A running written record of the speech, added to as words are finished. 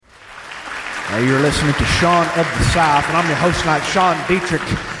You're listening to Sean of the South, and I'm your host tonight, Sean Dietrich,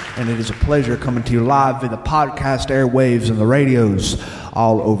 and it is a pleasure coming to you live via the podcast airwaves and the radios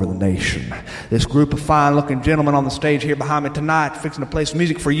all over the nation. This group of fine-looking gentlemen on the stage here behind me tonight, fixing to play some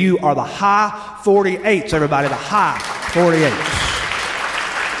music for you, are the High 48s, everybody, the High 48s.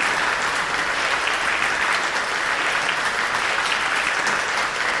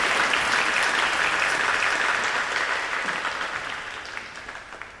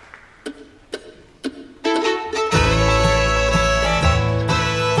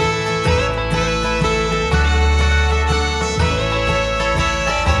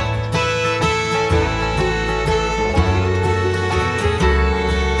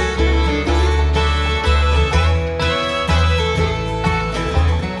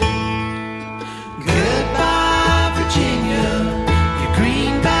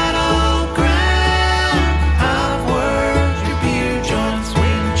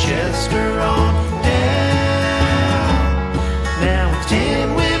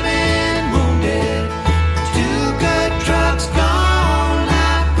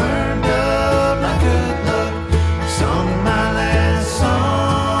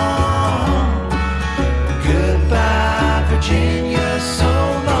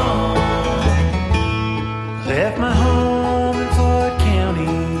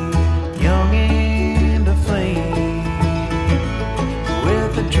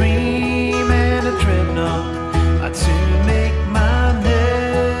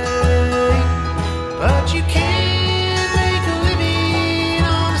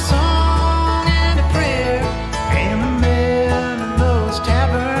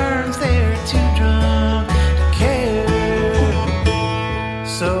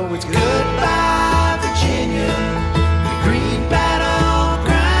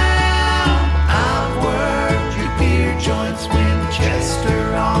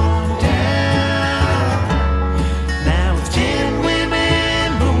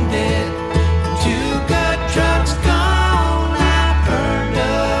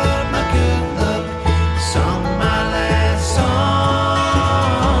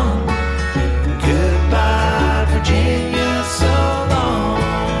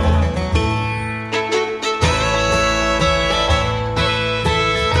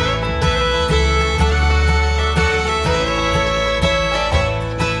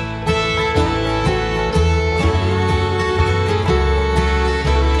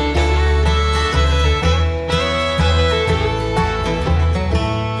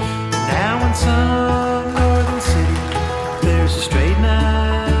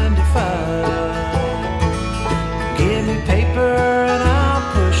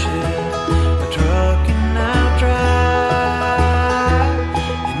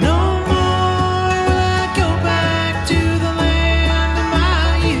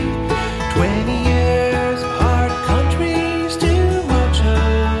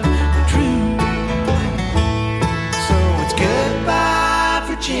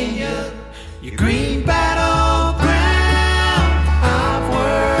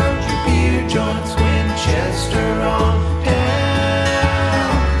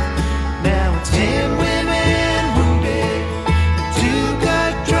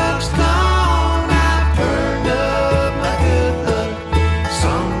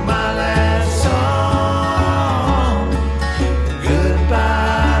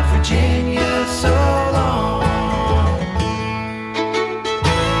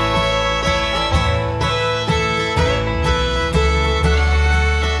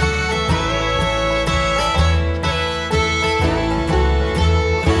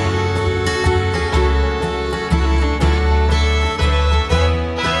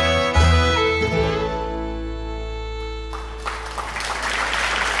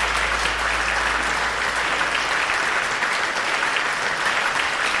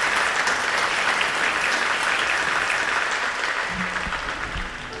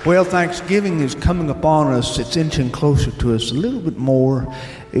 Well, Thanksgiving is coming upon us. It's inching closer to us a little bit more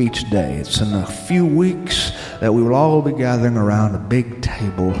each day. It's in a few weeks that we will all be gathering around a big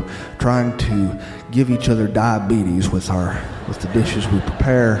table trying to give each other diabetes with the dishes we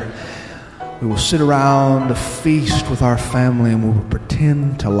prepare. We will sit around a feast with our family and we will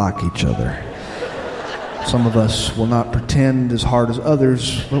pretend to like each other. Some of us will not pretend as hard as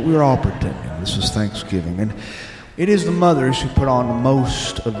others, but we're all pretending. This is Thanksgiving. And it is the mothers who put on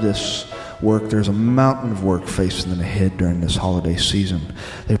most of this work. There's a mountain of work facing them ahead during this holiday season.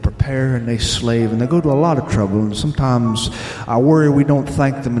 They prepare and they slave and they go to a lot of trouble, and sometimes I worry we don't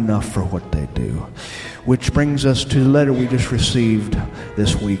thank them enough for what they do. Which brings us to the letter we just received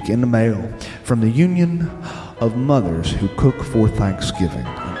this week in the mail from the Union of Mothers Who Cook for Thanksgiving,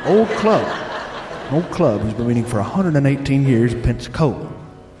 an old club an old club who's been meeting for 118 years in Pensacola.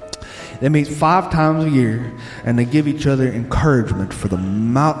 They meet 5 times a year, and they give each other encouragement for the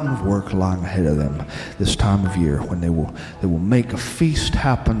mountain of work lying ahead of them this time of year, when they will make a feast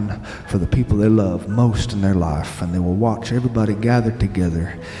happen for the people they love most in their life, and they will watch everybody gather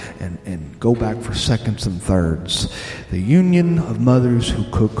together and go back for seconds and thirds. The Union of Mothers Who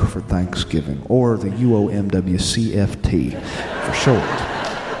Cook for Thanksgiving, or the UOMWCFT for short.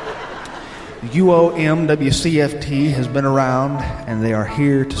 The UOMWCFT has been around, and they are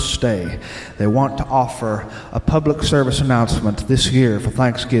here to stay. They want to offer a public service announcement this year for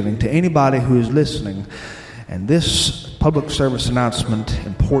Thanksgiving to anybody who is listening. And this public service announcement,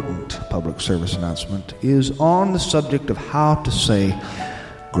 important public service announcement, is on the subject of how to say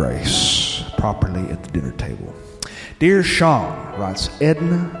grace properly at the dinner table. Dear Sean, writes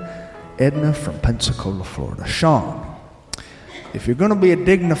Edna from Pensacola, Florida. Sean, if you're going to be a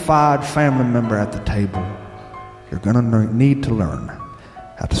dignified family member at the table, you're going to need to learn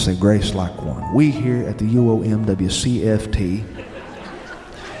how to say grace like one. We here at the UOMWCFT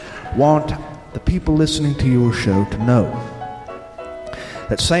want the people listening to your show to know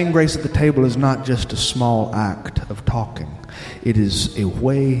that saying grace at the table is not just a small act of talking. It is a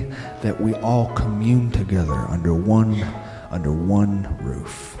way that we all commune together under one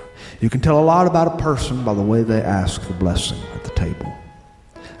roof. You can tell a lot about a person by the way they ask the blessing at the table.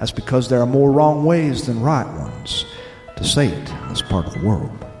 That's because there are more wrong ways than right ones to say it in this part of the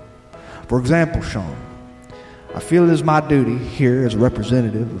world. For example, Sean, I feel it is my duty here as a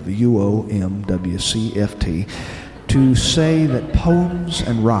representative of the UOMWCFT to say that poems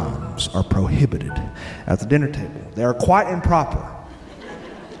and rhymes are prohibited at the dinner table. They are quite improper.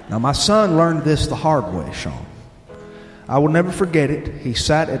 Now, my son learned this the hard way, Sean. I will never forget it. He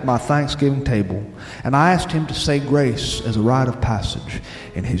sat at my Thanksgiving table, and I asked him to say grace as a rite of passage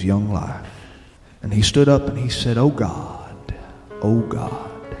in his young life. And he stood up and he said, oh God,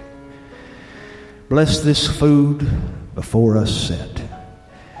 bless this food before us set.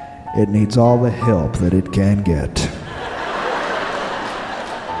 It needs all the help that it can get.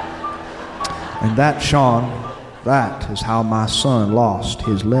 And that, Sean, that is how my son lost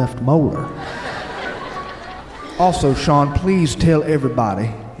his left molar. Also, Sean, please tell everybody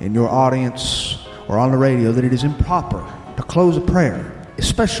in your audience or on the radio that it is improper to close a prayer,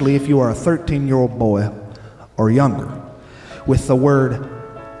 especially if you are a 13-year-old boy or younger, with the word,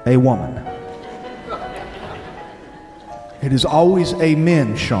 a woman. It is always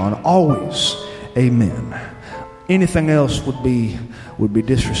amen, Sean, always amen. Anything else would be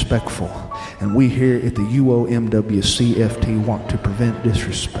disrespectful, and we here at the UOMWCFT want to prevent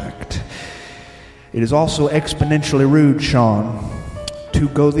disrespect. It is also exponentially rude, Sean, to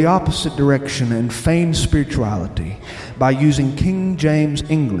go the opposite direction and feign spirituality by using King James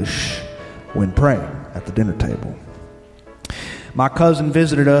English when praying at the dinner table. My cousin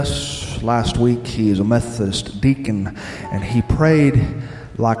visited us last week. He is a Methodist deacon, and he prayed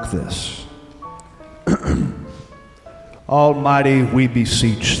like this. Almighty, we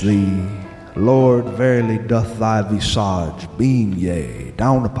beseech thee, Lord, verily doth thy visage beam, yea,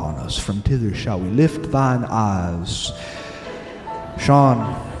 down upon us. From thither shall we lift thine eyes.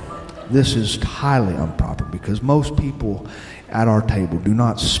 Sean, this is highly improper because most people at our table do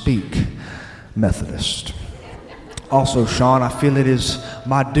not speak Methodist. Also, Sean, I feel it is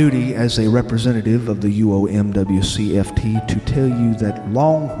my duty as a representative of the UOMWCFT to tell you that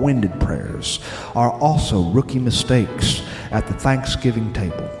long-winded prayers are also rookie mistakes at the Thanksgiving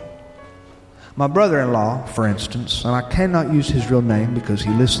table. My brother-in-law, for instance, and I cannot use his real name because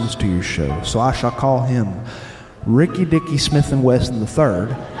he listens to your show, so I shall call him Ricky Dicky Smith and Wesson III,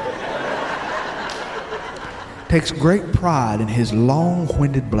 takes great pride in his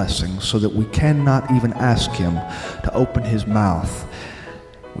long-winded blessings so that we cannot even ask him to open his mouth.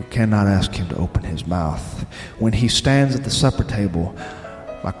 We cannot ask him to open his mouth. When he stands at the supper table,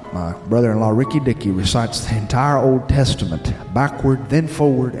 my brother-in-law Ricky Dicky recites the entire Old Testament, backward, then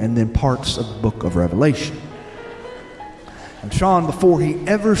forward, and then parts of the book of Revelation. And Sean, before he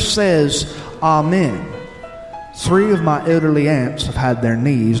ever says amen, 3 of my elderly aunts have had their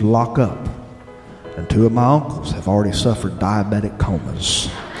knees lock up, and 2 of my uncles have already suffered diabetic comas,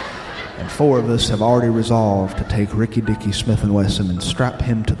 and 4 of us have already resolved to take Ricky Dicky Smith and Wesson and strap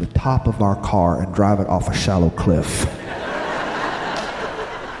him to the top of our car and drive it off a shallow cliff.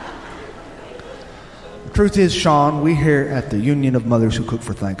 The truth is, Sean, we here at the Union of Mothers Who Cook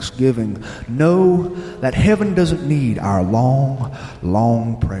for Thanksgiving know that heaven doesn't need our long,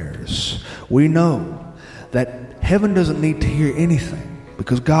 long prayers. We know that heaven doesn't need to hear anything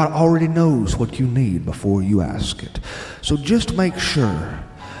because God already knows what you need before you ask it. So just make sure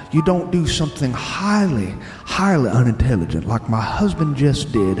You don't do something highly, highly unintelligent like my husband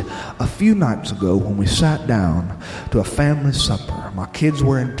just did a few nights ago when we sat down to a family supper. My kids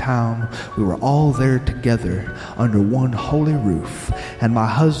were in town. We were all there together under one holy roof. And my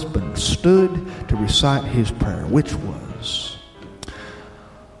husband stood to recite his prayer, which was,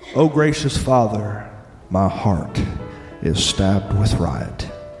 "O gracious Father, my heart is stabbed with riot.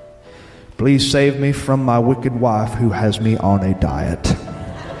 Please save me from my wicked wife who has me on a diet."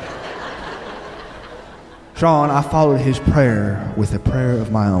 Sean, I followed his prayer with a prayer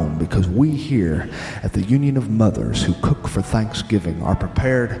of my own, because we here at the Union of Mothers who cook for Thanksgiving are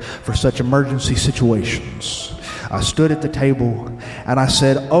prepared for such emergency situations. I stood at the table and I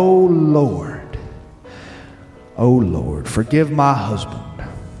said, oh Lord, forgive my husband,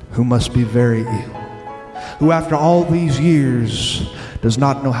 who must be very ill, who after all these years does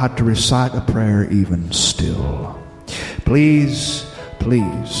not know how to recite a prayer even still. Please,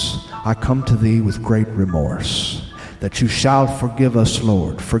 I come to thee with great remorse, that you shall forgive us,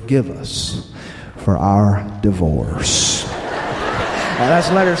 Lord. Forgive us for our divorce. That's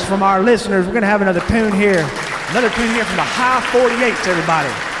letters from our listeners. We're going to have another tune here. Another tune here from the High 48s, everybody.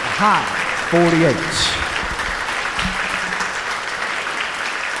 The High 48s.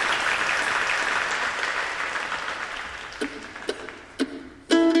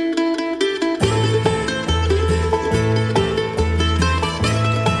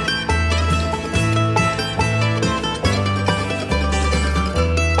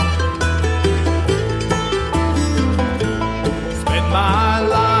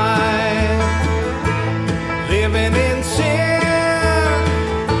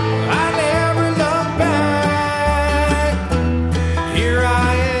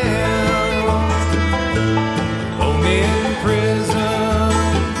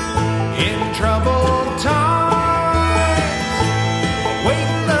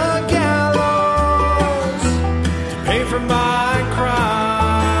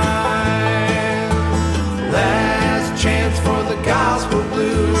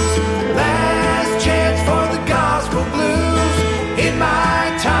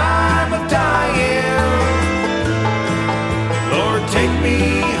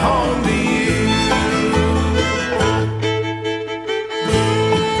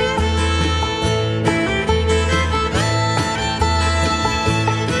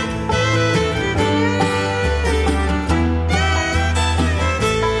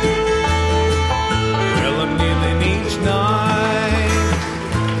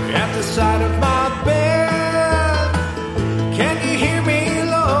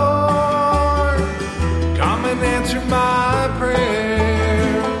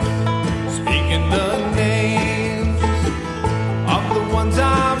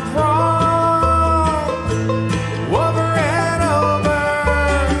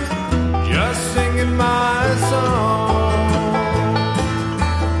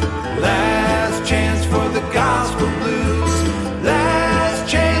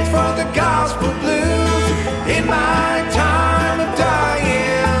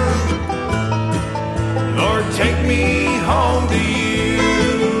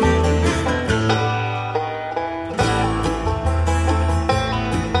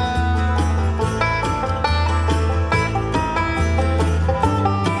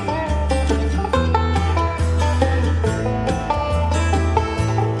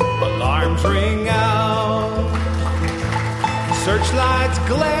 Searchlights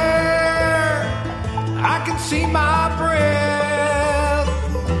glare, I can see my breath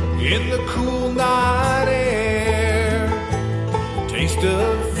in the cool night air. The taste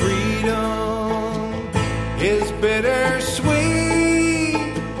of freedom is bittersweet,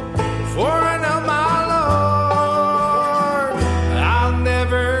 for I know my Lord I'll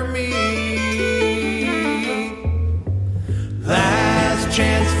never meet. Last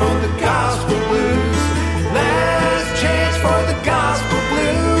chance for the gospel blues, last chance for the gospel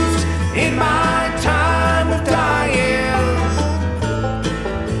blues in my time of dying.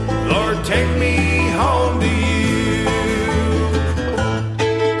 Lord, take me home to you.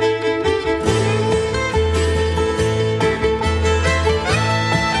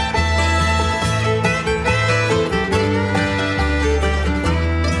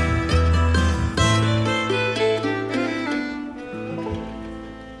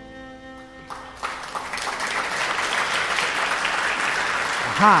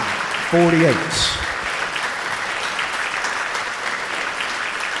 High 48s.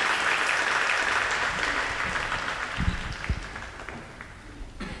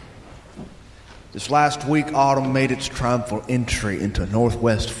 This last week, autumn made its triumphal entry into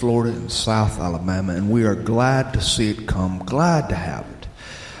northwest Florida and South Alabama, and we are glad to see it come, glad to have it.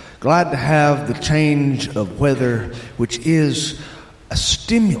 Glad to have the change of weather, which is a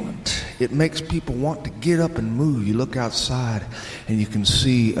stimulant. It makes people want to get up and move. You look outside and you can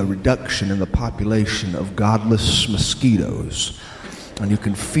see a reduction in the population of godless mosquitoes. And you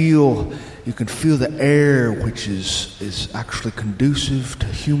can feel the air, which is actually conducive to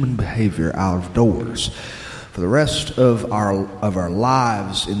human behavior outdoors. For the rest of our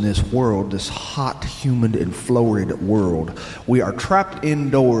lives in this world, this hot, humid, and florid world, we are trapped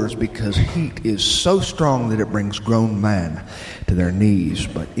indoors because heat is so strong that it brings grown men to their knees.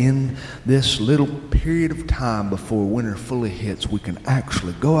 But in this little period of time before winter fully hits, we can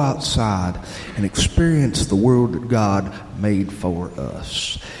actually go outside and experience the world that God made for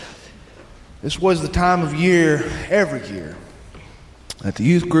us. This was the time of year, every year, that the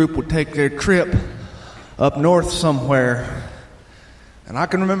youth group would take their trip up north somewhere. And I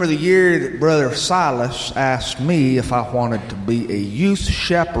can remember the year that Brother Silas asked me if I wanted to be a youth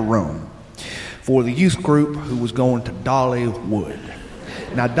chaperone for the youth group who was going to Dollywood.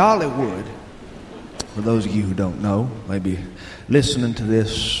 Now, Dollywood, for those of you who don't know, maybe listening to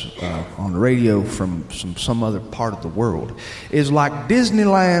this on the radio from some other part of the world, is like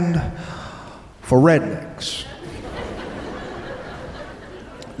Disneyland for rednecks.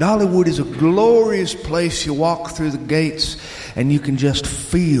 Dollywood is a glorious place. You walk through the gates and you can just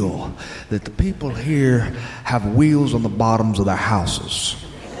feel that the people here have wheels on the bottoms of their houses.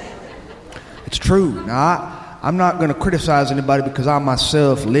 It's true. Now, I'm not going to criticize anybody because I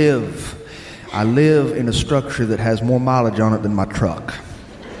myself live in a structure that has more mileage on it than my truck.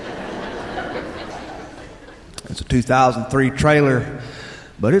 It's a 2003 trailer,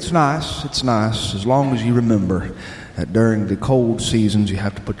 but it's nice. It's nice as long as you remember that during the cold seasons you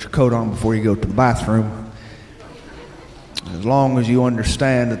have to put your coat on before you go to the bathroom. As long as you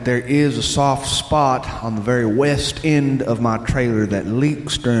understand that there is a soft spot on the very west end of my trailer that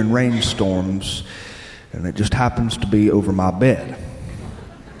leaks during rainstorms, and it just happens to be over my bed.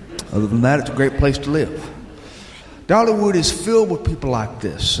 Other than that, it's a great place to live. Dollywood is filled with people like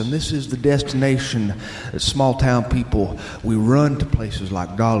this, and this is the destination that small town people, we run to places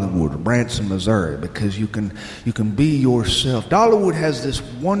like Dollywood or Branson, Missouri, because you can be yourself. Dollywood has this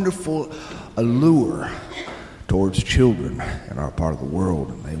wonderful allure towards children in our part of the world,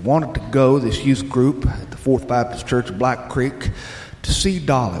 and they wanted to go, this youth group at the Fourth Baptist Church of Black Creek, to see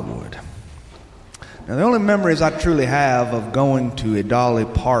Dollywood. Now, the only memories I truly have of going to a Dolly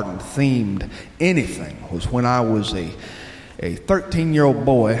Parton themed anything was when I was a 13-year-old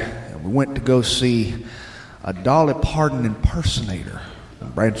boy, and we went to go see a Dolly Parton impersonator in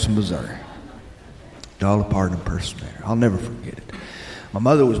Branson, Missouri. Dolly Parton impersonator. I'll never forget it. My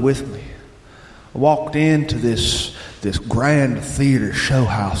mother was with me. I walked into this grand theater show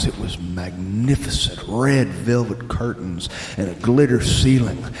house. It was magnificent. Red velvet curtains and a glitter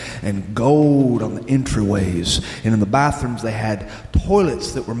ceiling and gold on the entryways. And in the bathrooms they had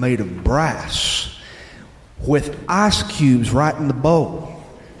toilets that were made of brass with ice cubes right in the bowl.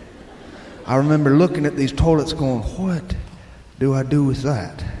 I remember looking at these toilets going, what do I do with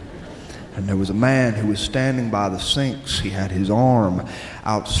that? And there was a man who was standing by the sinks. He had his arm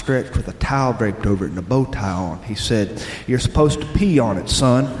outstretched with a towel draped over it and a bow tie on. He said, "You're supposed to pee on it,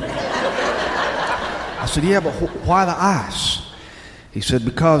 son." I said, "Yeah, but why the ice?" He said,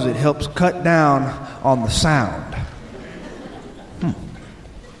 "Because it helps cut down on the sound."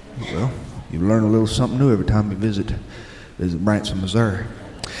 Well, you learn a little something new every time you visit Branson, Missouri.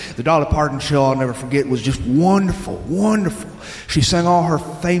 The Dolly Parton show, I'll never forget, was just wonderful, wonderful. She sang all her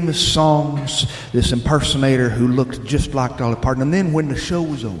famous songs, this impersonator who looked just like Dolly Parton. And then when the show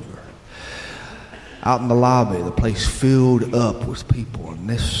was over, out in the lobby, the place filled up with people. And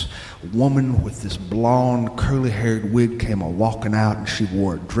this woman with this blonde, curly-haired wig came walking out, and she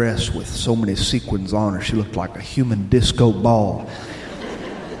wore a dress with so many sequins on her. She looked like a human disco ball.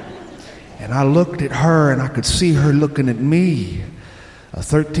 And I looked at her, and I could see her looking at me, a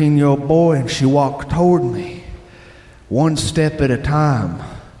 13-year-old boy, and she walked toward me, one step at a time,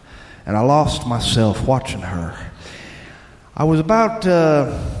 and I lost myself watching her. I was about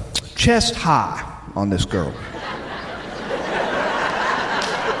chest high on this girl.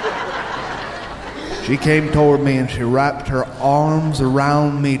 She came toward me and she wrapped her arms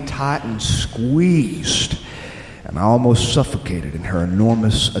around me tight and squeezed, and I almost suffocated in her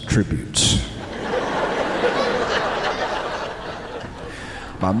enormous attributes.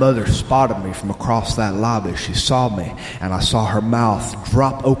 My mother spotted me from across that lobby. She saw me, and I saw her mouth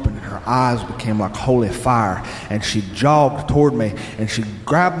drop open, and her eyes became like holy fire, and she jogged toward me, and she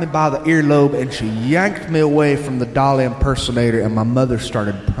grabbed me by the earlobe, and she yanked me away from the Dolly impersonator, and my mother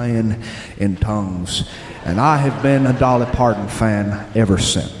started praying in tongues. And I have been a Dolly Parton fan ever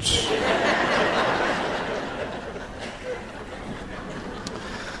since.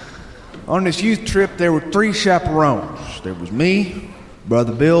 On this youth trip, there were 3 chaperones. There was me,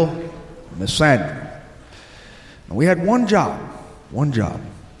 Brother Bill, and Miss Sandra. And we had one job.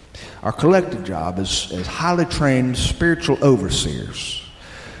 Our collective job as highly trained spiritual overseers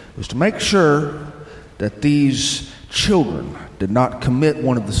was to make sure that these children did not commit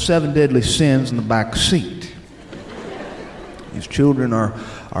one of the 7 deadly sins in the back seat. These children are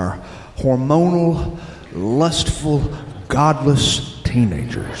hormonal, lustful, godless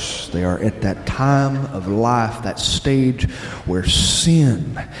teenagers. They are at that time of life, that stage where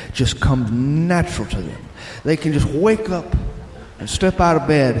sin just comes natural to them. They can just wake up and step out of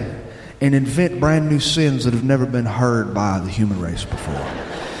bed and invent brand new sins that have never been heard by the human race before.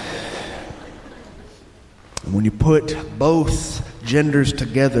 And when you put both genders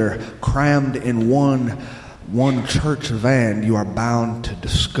together, crammed in one church van, you are bound to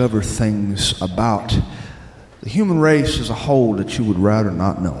discover things about the human race as a whole that you would rather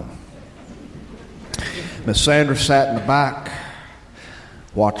not know. Miss Sandra sat in the back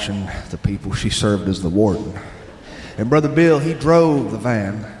watching the people. She served as the warden. And Brother Bill, he drove the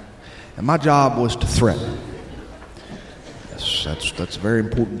van, and my job was to threaten. Yes, that's a very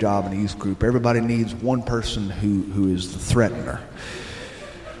important job in a youth group. Everybody needs one person who is the threatener.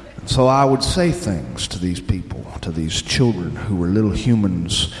 And so I would say things to these people, to these children who were little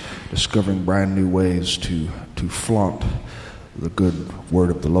humans discovering brand new ways to flaunt the good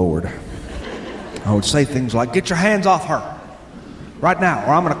word of the Lord. I would say things like, "Get your hands off her right now,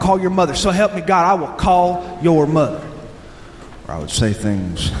 or I'm going to call your mother. So help me God, I will call your mother." Or I would say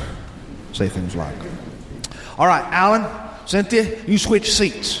things like, "All right, Alan, Cynthia, you switch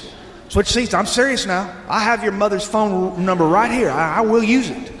seats. Switch seats. I'm serious now. I have your mother's phone number right here. I will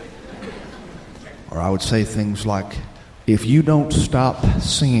use it." Or I would say things like, "If you don't stop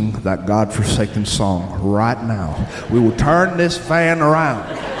singing that God-forsaken song right now, we will turn this van around."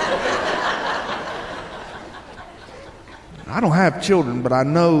 I don't have children, but I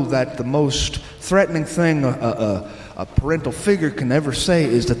know that the most threatening thing a parental figure can ever say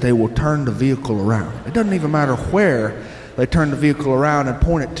is that they will turn the vehicle around. It doesn't even matter where they turn the vehicle around and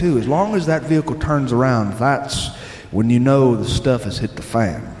point it to. As long as that vehicle turns around, that's when you know the stuff has hit the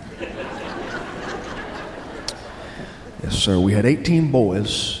fan. Yes, sir. We had 18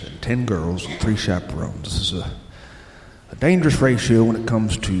 boys and 10 girls and 3 chaperones. This is a dangerous ratio when it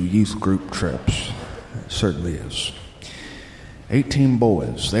comes to youth group trips. It certainly is. 18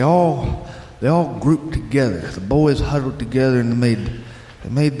 boys. They all grouped together. The boys huddled together, and they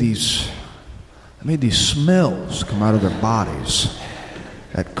made these smells come out of their bodies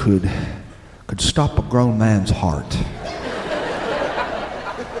that could stop a grown man's heart.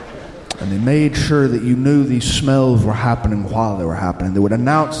 And they made sure that you knew these smells were happening while they were happening. They would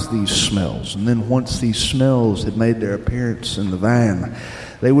announce these smells, and then once these smells had made their appearance in the van,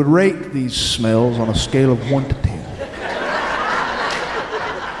 they would rate these smells on a scale of 1 to 10.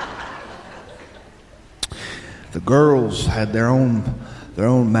 The girls had their own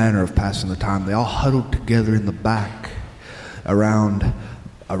manner of passing the time. They all huddled together in the back around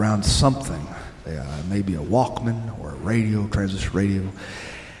something, maybe a Walkman or a radio, transistor radio.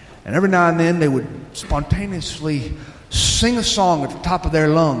 And every now and then they would spontaneously sing a song at the top of their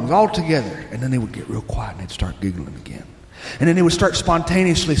lungs all together, and then they would get real quiet and they'd start giggling again. And then they would start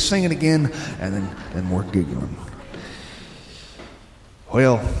spontaneously singing again, and then more giggling.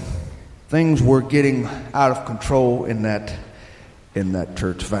 Well, things were getting out of control in that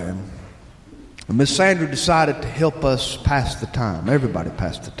church van. And Miss Sandra decided to help us pass the time. Everybody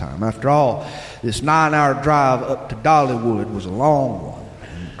passed the time. After all, this 9-hour drive up to Dollywood was a long one.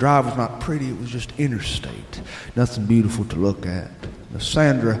 And the drive was not pretty. It was just interstate. Nothing beautiful to look at. Miss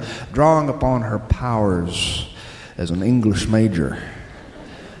Sandra, drawing upon her powers as an English major,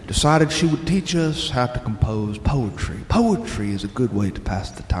 decided she would teach us how to compose poetry. Poetry is a good way to pass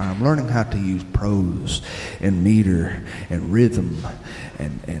the time. Learning how to use prose and meter and rhythm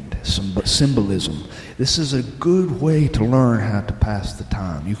and some symbolism. This is a good way to learn how to pass the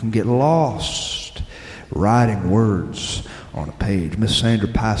time. You can get lost writing words on a page. Miss Sandra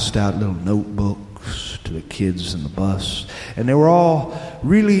passed out little notebooks to the kids in the bus, and they were all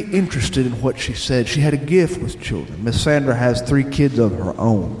really interested in what she said. She had a gift with children. Miss Sandra has 3 kids of her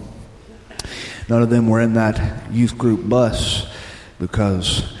own. None of them were in that youth group bus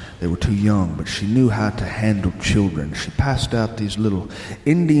because they were too young, but she knew how to handle children. She passed out these little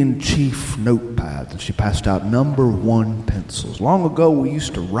Indian chief notepads, and she passed out number 1 pencils. Long ago, we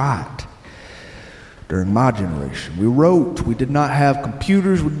used to write during my generation. We wrote. We did not have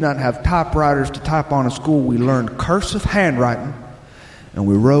computers. We did not have typewriters to type on in school. We learned cursive handwriting, and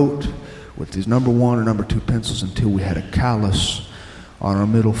we wrote with these number 1 or number 2 pencils until we had a callus on our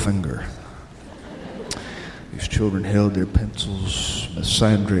middle finger. These children held their pencils. Miss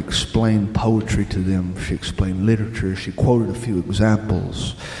Sandra explained poetry to them. She explained literature. She quoted a few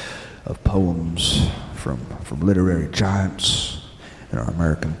examples of poems from literary giants in our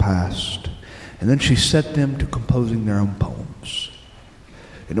American past. And then she set them to composing their own poems.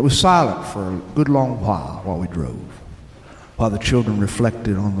 And it was silent for a good long while we drove, while the children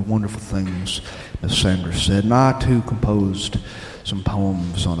reflected on the wonderful things Miss Sandra said. And I too composed some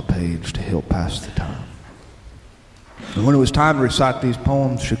poems on a page to help pass the time. And when it was time to recite these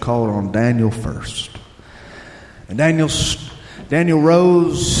poems, she called on Daniel first. And Daniel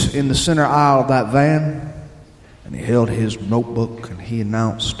rose in the center aisle of that van, and he held his notebook, and he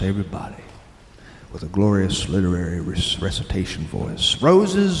announced to everybody with a glorious literary recitation voice,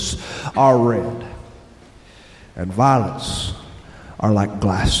 "Roses are red, and violets are like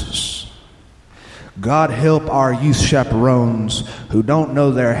glasses. God help our youth chaperones who don't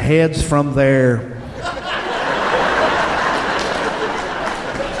know their heads from their..."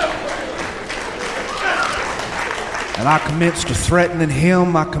 And I commenced to threatening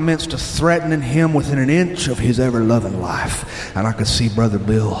him. I commenced to threatening him within an inch of his ever-loving life. And I could see Brother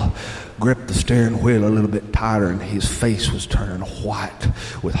Bill grip the steering wheel a little bit tighter, and his face was turning white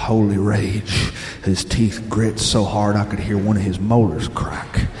with holy rage. His teeth grit so hard I could hear one of his molars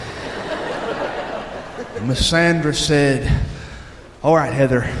crack. And Miss Sandra said, "All right,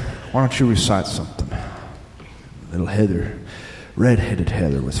 Heather, why don't you recite something?" Little Heather, red-headed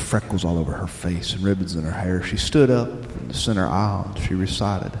Heather with freckles all over her face and ribbons in her hair, she stood up in the center aisle and she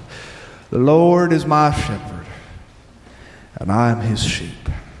recited, "The Lord is my shepherd, and I am his sheep.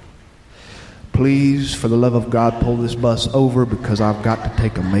 Please, for the love of God, pull this bus over because I've got to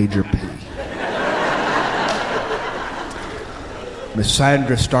take a major pee." Miss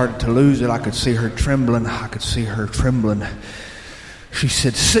Sandra started to lose it. I could see her trembling. She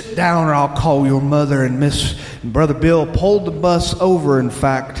said, "Sit down or I'll call your mother." And Brother Bill pulled the bus over, in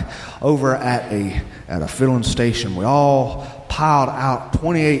fact, over at a filling station. We all piled out,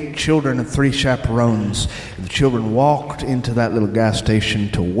 28 children and 3 chaperones. And the children walked into that little gas station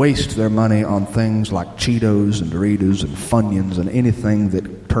to waste their money on things like Cheetos and Doritos and Funyuns and anything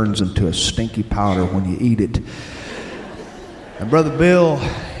that turns into a stinky powder when you eat it. And Brother Bill,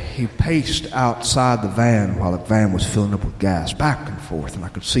 he paced outside the van while the van was filling up with gas, back and forth, and I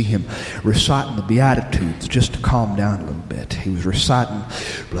could see him reciting the Beatitudes just to calm down a little bit. He was reciting,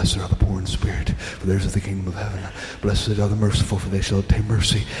 "Blessed are the poor in spirit, for theirs is the kingdom of heaven. Blessed are the merciful, for they shall obtain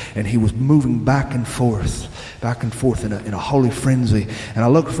mercy." And he was moving back and forth in a holy frenzy. And I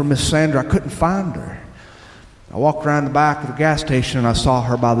looked for Miss Sandra. I couldn't find her. I walked around the back of the gas station, and I saw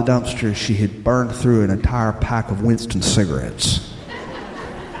her by the dumpster. She had burned through an entire pack of Winston cigarettes.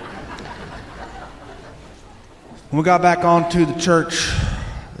 When we got back onto the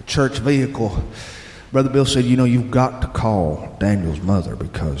church vehicle, Brother Bill said, "You've got to call Daniel's mother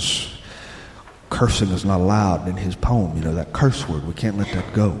because cursing is not allowed in his poem. That curse word, we can't let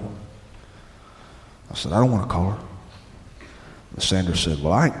that go." I said, "I don't want to call her." Miss Sandra said,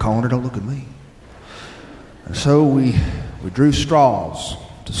 "Well, I ain't calling her. Don't look at me." And so we drew straws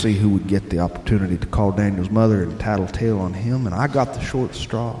to see who would get the opportunity to call Daniel's mother and tattletale on him. And I got the short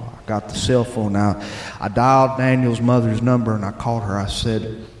straw. I got the cell phone out. I dialed Daniel's mother's number and I called her. I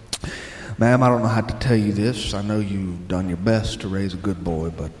said, "Ma'am, I don't know how to tell you this. I know you've done your best to raise a good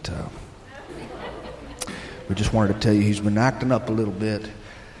boy, but we just wanted to tell you he's been acting up a little bit."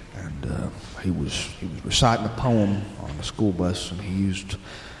 And he was reciting a poem on the school bus, and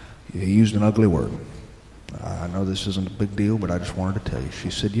he used an ugly word. I know this isn't a big deal, but I just wanted to tell you. She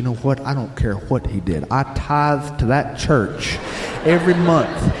said, "You know what? I don't care what he did. I tithe to that church every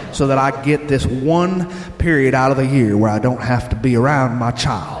month so that I get this one period out of the year where I don't have to be around my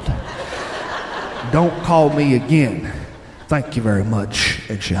child. Don't call me again. Thank you very much."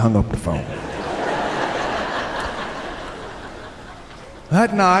 And she hung up the phone.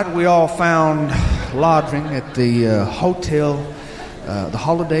 That night, we all found lodging at the hotel. The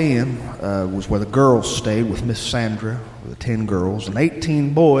Holiday Inn was where the girls stayed with Miss Sandra, with the 10 girls, and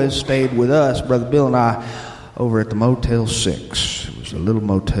 18 boys stayed with us, Brother Bill and I, over at the Motel 6. It was a little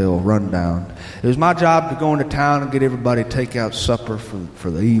motel rundown. It was my job to go into town and get everybody takeout supper for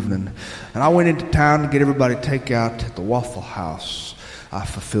the evening. And I went into town to get everybody takeout at the Waffle House. I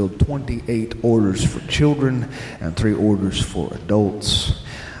fulfilled 28 orders for children and 3 orders for adults.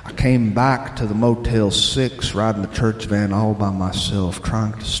 I came back to the Motel 6, riding the church van all by myself,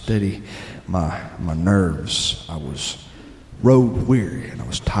 trying to steady my nerves. I was road weary and I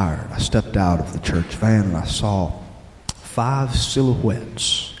was tired. I stepped out of the church van and I saw 5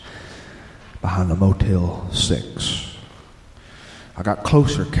 silhouettes behind the Motel 6. I got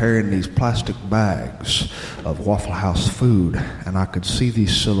closer carrying these plastic bags of Waffle House food, and I could see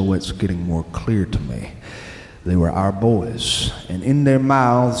these silhouettes getting more clear to me. They were our boys, and in their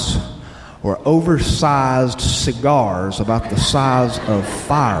mouths were oversized cigars about the size of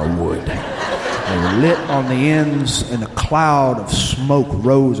firewood. They were lit on the ends, and a cloud of smoke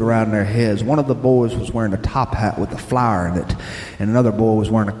rose around their heads. One of the boys was wearing a top hat with a flower in it, and another boy was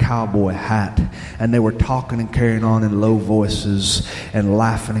wearing a cowboy hat. And they were talking and carrying on in low voices and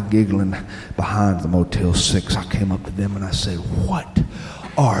laughing and giggling behind the Motel 6. I came up to them and I said, "What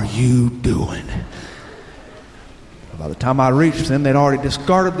are you doing?" By the time I reached them, they'd already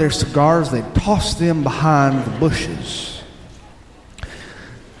discarded their cigars. They'd tossed them behind the bushes.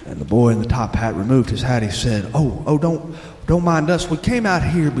 And the boy in the top hat removed his hat. He said, "Oh, don't mind us. We came out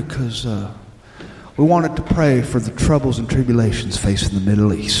here because we wanted to pray for the troubles and tribulations facing the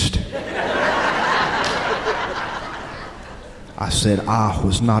Middle East." I said, "I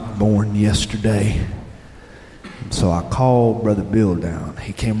was not born yesterday." And so I called Brother Bill down.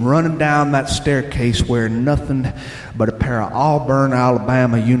 He came running down that staircase wearing nothing but a pair of Auburn,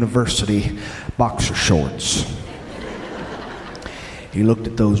 Alabama University boxer shorts. He looked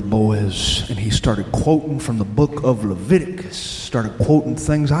at those boys and he started quoting from the book of Leviticus, started quoting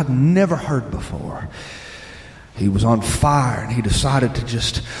things I'd never heard before. He was on fire and he decided to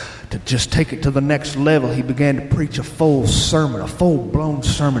just take it to the next level. He began to preach a full sermon, a full-blown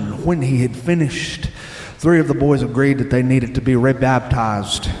sermon. And when he had finished, 3 of the boys agreed that they needed to be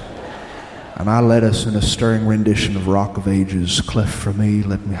rebaptized. And I led us in a stirring rendition of Rock of Ages, "Cleft for me,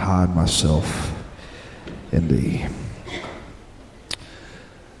 let me hide myself in thee."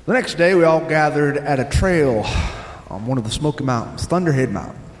 The next day, we all gathered at a trail on one of the Smoky Mountains, Thunderhead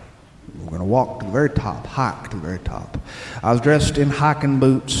Mountain. We're going to walk to the very top, hike to the very top. I was dressed in hiking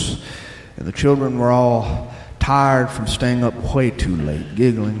boots, and the children were all tired from staying up way too late,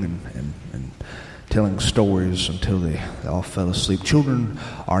 giggling and telling stories until they all fell asleep. Children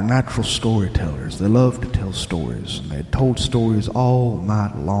are natural storytellers. They love to tell stories, and they had told stories all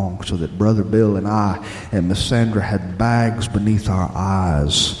night long, so that Brother Bill and I and Miss Sandra had bags beneath our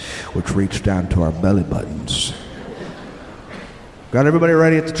eyes which reached down to our belly buttons. Got everybody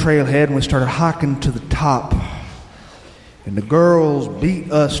ready at the trailhead, and we started hiking to the top. And the girls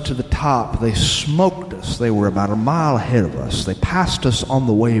beat us to the top. They smoked us. They were about a mile ahead of us. They passed us on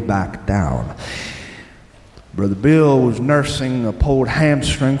the way back down. Brother Bill was nursing a pulled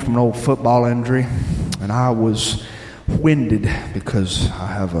hamstring from an old football injury, and I was winded because I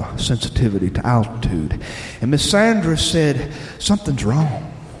have a sensitivity to altitude. And Miss Sandra said, "Something's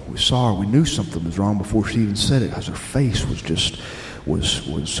wrong." We saw her. We knew something was wrong before she even said it, because her face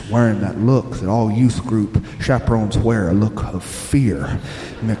was wearing that look that all youth group chaperones wear, a look of fear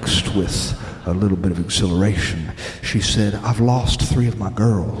mixed with a little bit of exhilaration. She said, "I've lost 3 of my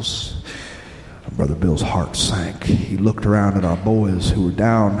girls." Brother Bill's heart sank. He looked around at our boys who were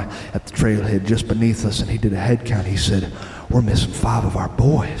down at the trailhead just beneath us, and he did a head count. He said, "We're missing 5 of our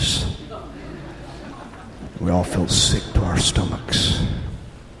boys." We all felt sick to our stomachs.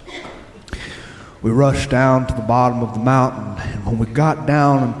 We rushed down to the bottom of the mountain, and when we got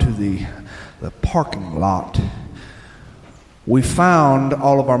down into the parking lot, we found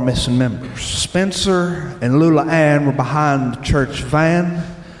all of our missing members. Spencer and Lula Ann were behind the church van.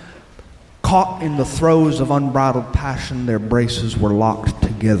 Caught in the throes of unbridled passion, their braces were locked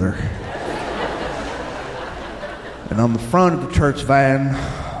together. And on the front of the church van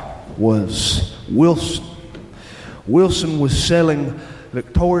was Wilson. Wilson was selling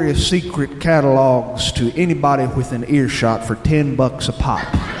Victoria's Secret catalogs to anybody within earshot for $10 a pop.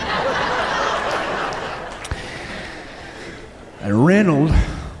 And Reynolds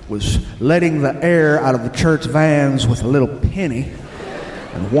was letting the air out of the church vans with a little penny,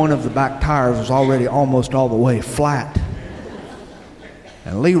 and one of the back tires was already almost all the way flat.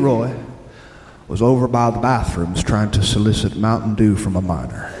 And Leroy was over by the bathrooms trying to solicit Mountain Dew from a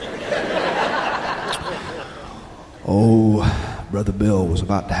minor. Oh, Brother Bill was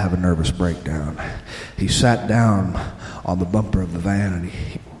about to have a nervous breakdown. He sat down on the bumper of the van and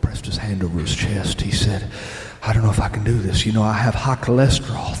he pressed his hand over his chest. He said, "I don't know if I can do this. You know, I have high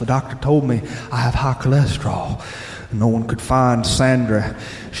cholesterol. The doctor told me I have high cholesterol." No one could find Sandra.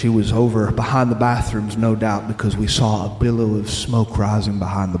 She was over behind the bathrooms, no doubt, because we saw a billow of smoke rising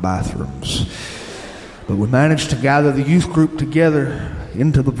behind the bathrooms. But we managed to gather the youth group together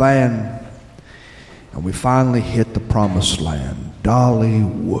into the van, and we finally hit the promised land,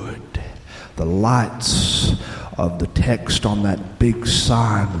 Dollywood. The lights of the text on that big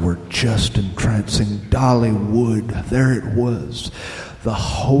sign were just entrancing. Dollywood, there it was, the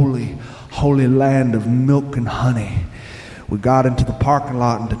holy, holy land of milk and honey. We got into the parking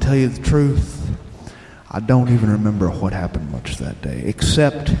lot, and to tell you the truth, I don't even remember what happened much that day,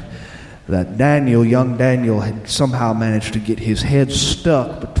 except that young Daniel, had somehow managed to get his head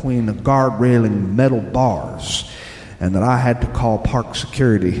stuck between the guard railing metal bars, and that I had to call park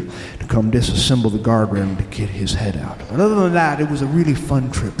security to come disassemble the guard railing to get his head out. But other than that, it was a really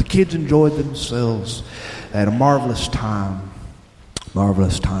fun trip. The kids enjoyed themselves. They had a marvelous time,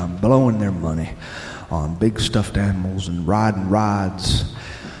 blowing their money on big stuffed animals and riding rides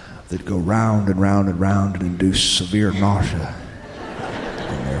that go round and round and round and induce severe nausea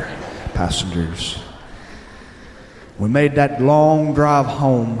in their passengers. We made that long drive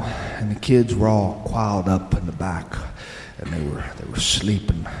home, and the kids were all coiled up in the back, and they were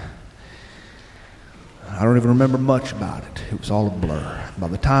sleeping. I don't even remember much about it. It was all a blur. By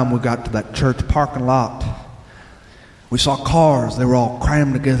the time we got to that church parking lot, we saw cars. They were all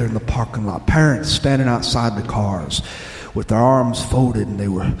crammed together in the parking lot. Parents standing outside the cars with their arms folded, and they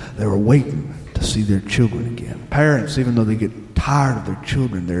were waiting to see their children again. Parents, even though they get tired of their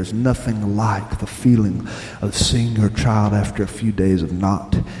children, there's nothing like the feeling of seeing your child after a few days of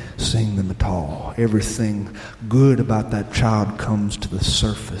not seeing them at all. Everything good about that child comes to the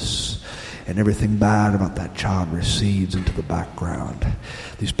surface, and everything bad about that child recedes into the background.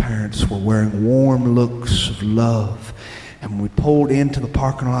 These parents were wearing warm looks of love, and when we pulled into the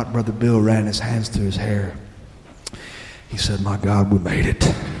parking lot, Brother Bill ran his hands through his hair. He said, "My God, we made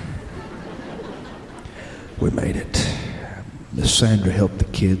it. We made it." Miss Sandra helped the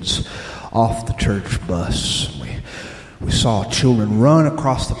kids off the church bus. We saw children run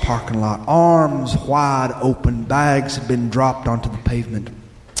across the parking lot, arms wide open. Bags had been dropped onto the pavement,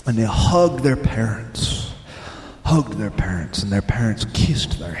 and they hugged their parents, and their parents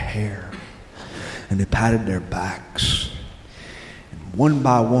kissed their hair, and they patted their backs. One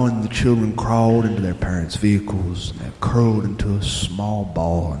by one, the children crawled into their parents' vehicles, and they curled into a small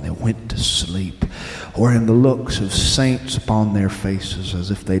ball, and they went to sleep, wearing the looks of saints upon their faces,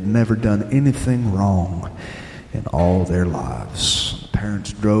 as if they'd never done anything wrong in all their lives. The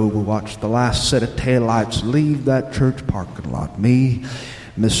parents drove. We watched the last set of taillights leave that church parking lot. Me,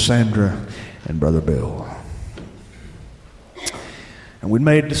 Miss Sandra, and Brother Bill. And we'd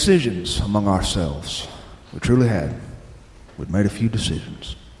made decisions among ourselves. We truly had. We'd made a few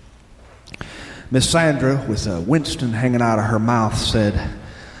decisions. Miss Sandra, with a Winston hanging out of her mouth, said,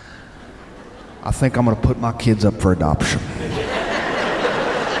 "I think I'm going to put my kids up for adoption."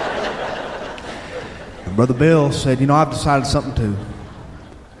 And Brother Bill said, "I've decided something too.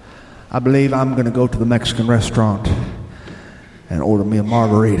 I believe I'm going to go to the Mexican restaurant and order me a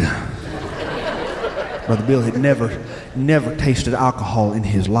margarita." Brother Bill had never tasted alcohol in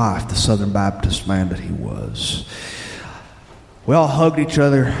his life, the Southern Baptist man that he was. We all hugged each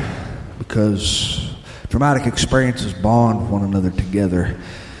other because traumatic experiences bond one another together.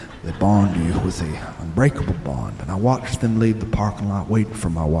 They bond you with an unbreakable bond. And I watched them leave the parking lot waiting for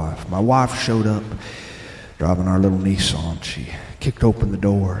my wife. My wife showed up driving our little Nissan. She kicked open the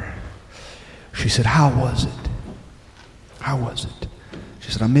door. She said, "How was it? How was it?" She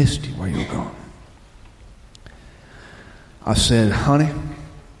said, "I missed you while you were gone." I said, "Honey,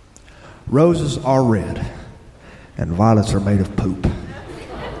 roses are red and violets are made of poop.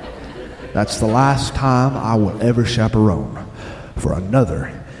 That's the last time I will ever chaperone for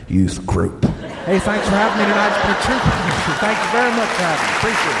another youth group." Hey, thanks for having me tonight. It's been a treat. Thank you very much for having me.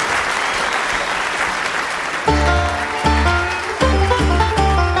 Appreciate it.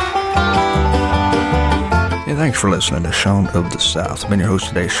 Hey, thanks for listening to Sean of the South. I've been your host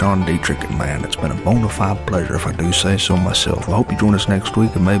today, Sean Dietrich, and man, it's been a bona fide pleasure, if I do say so myself. I hope you join us next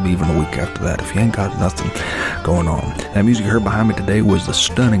week, and maybe even the week after that, if you ain't got nothing going on. That music you heard behind me today was the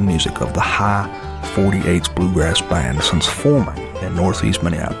stunning music of the High 48's Bluegrass Band, since forming in northeast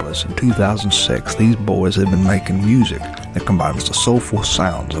Minneapolis in 2006. These boys have been making music that combines the soulful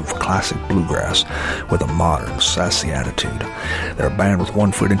sounds of classic bluegrass with a modern, sassy attitude. They're a band with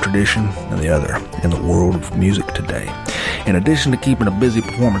one foot in tradition and the other in the world of music today. In addition to keeping a busy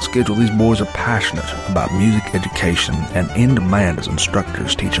performance schedule, these boys are passionate about music education and in demand as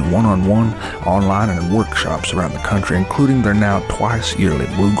instructors, teaching one-on-one, online, and in workshops around the country, including their now twice-yearly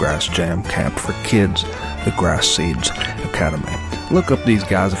Bluegrass Jam Camp for kids, the Grass Seeds Academy. Look up these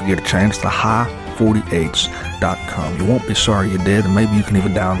guys if you get a chance, the High48s.com. You won't be sorry you did, and maybe you can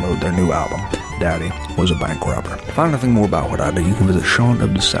even download their new album, daddy was a bank robber. To find anything more about what I do, you can visit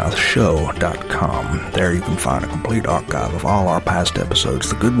SeanoftheSouthShow.com. There you can find a complete archive of all our past episodes,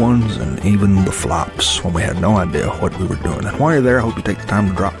 the good ones and even the flops when we had no idea what we were doing. And while you're there, I hope you take the time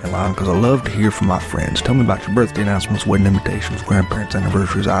to drop me a line, because I love to hear from my friends. Tell me about your birthday announcements, wedding invitations, grandparents'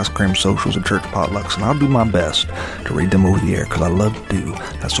 anniversaries, ice cream socials, and church potlucks, and I'll do my best to read them over the air, because I love to do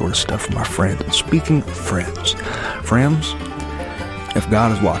that sort of stuff for my friends. And speaking of friends, if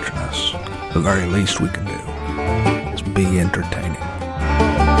God is watching us, the very least we can do is be entertaining.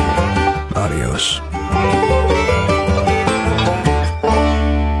 Adios.